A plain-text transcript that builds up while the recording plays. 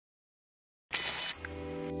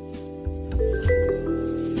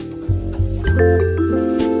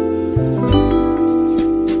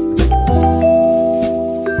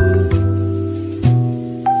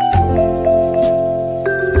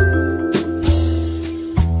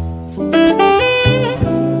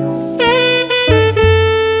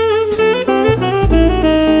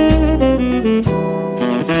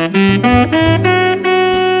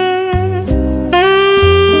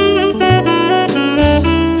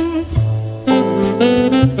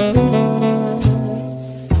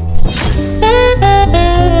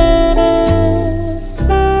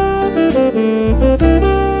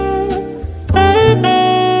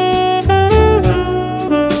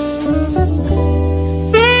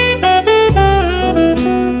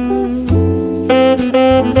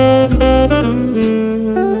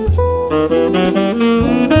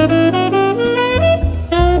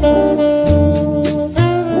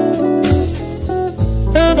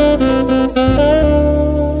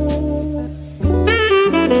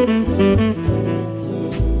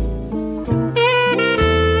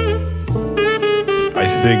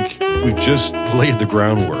laid the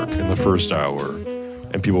groundwork in the first hour,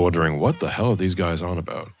 and people wondering, what the hell are these guys on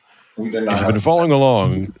about? If you've been following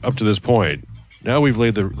along up to this point, now we've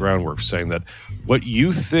laid the groundwork saying that what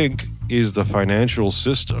you think is the financial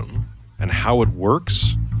system and how it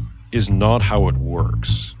works is not how it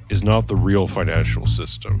works, is not the real financial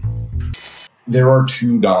system. There are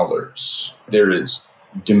 $2. There is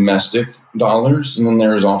domestic dollars, and then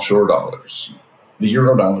there is offshore dollars. The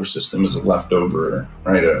Eurodollar system is a leftover,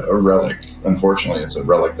 right? A relic. Unfortunately, it's a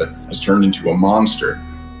relic that has turned into a monster.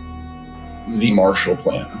 The Marshall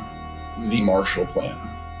Plan. The Marshall Plan.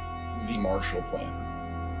 The Marshall Plan.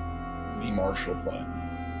 The Marshall Plan.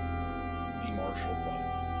 The Marshall Plan.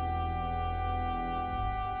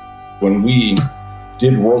 When we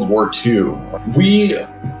did World War II, we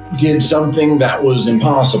did something that was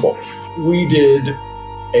impossible. We did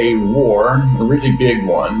a war, a really big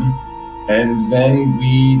one, and then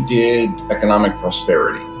we did economic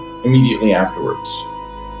prosperity immediately afterwards.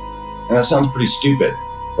 And that sounds pretty stupid,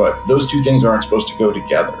 but those two things aren't supposed to go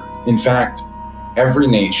together. In fact, every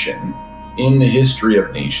nation in the history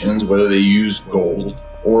of nations, whether they used gold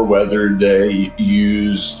or whether they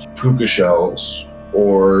used puka shells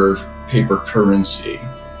or paper currency,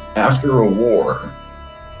 after a war,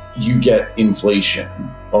 you get inflation,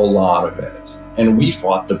 a lot of it. And we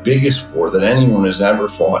fought the biggest war that anyone has ever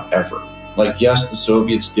fought ever. Like, yes, the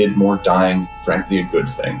Soviets did more dying, frankly, a good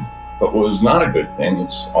thing. But what was not a good thing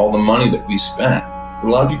is all the money that we spent. What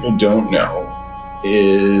a lot of people don't know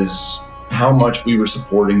is how much we were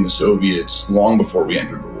supporting the Soviets long before we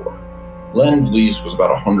entered the war. Lend-Lease was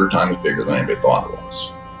about 100 times bigger than anybody thought it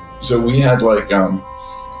was. So we had like,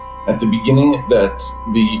 at the beginning that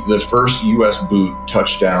the first US boot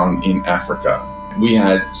touched down in Africa, we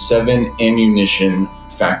had 7 ammunition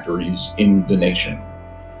factories in the nation,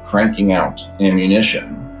 cranking out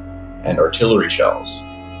ammunition and artillery shells.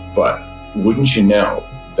 But wouldn't you know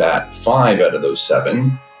that 5 out of those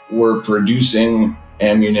 7 were producing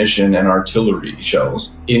ammunition and artillery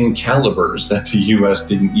shells in calibers that the US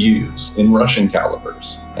didn't use, in Russian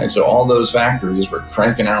calibers. And so all those factories were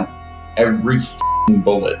cranking out every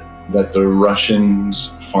bullet that the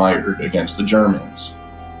Russians fired against the Germans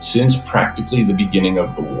since practically the beginning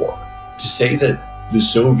of the war. To say that the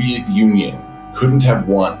Soviet Union couldn't have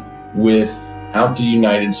won without the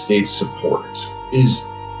United States support is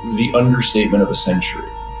the understatement of a century.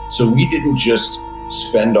 So we didn't just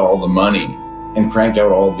spend all the money and crank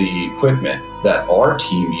out all the equipment that our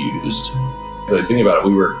team used. But think about it,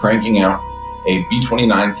 we were cranking out a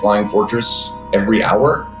B-29 Flying Fortress every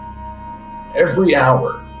hour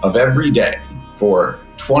of every day for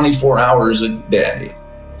 24 hours a day,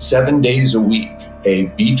 7 days a week. A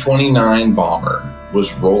B-29 bomber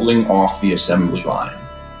was rolling off the assembly line.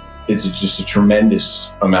 It's just a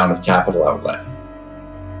tremendous amount of capital outlay.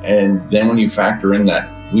 And then when you factor in that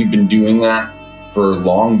we've been doing that for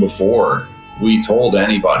long before we told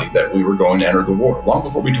anybody that we were going to enter the war, long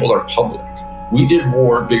before we told our public. We did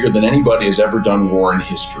war bigger than anybody has ever done war in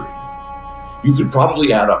history. You could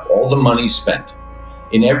probably add up all the money spent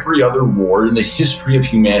in every other war in the history of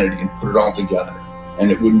humanity and put it all together,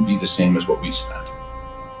 and it wouldn't be the same as what we spent.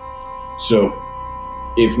 So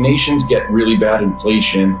if nations get really bad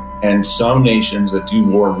inflation, and some nations that do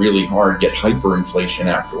war really hard get hyperinflation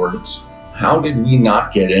afterwards, how did we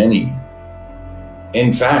not get any?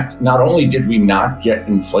 In fact, not only did we not get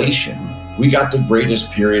inflation, we got the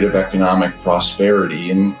greatest period of economic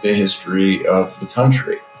prosperity in the history of the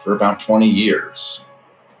country for about 20 years.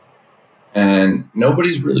 And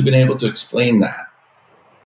nobody's really been able to explain that.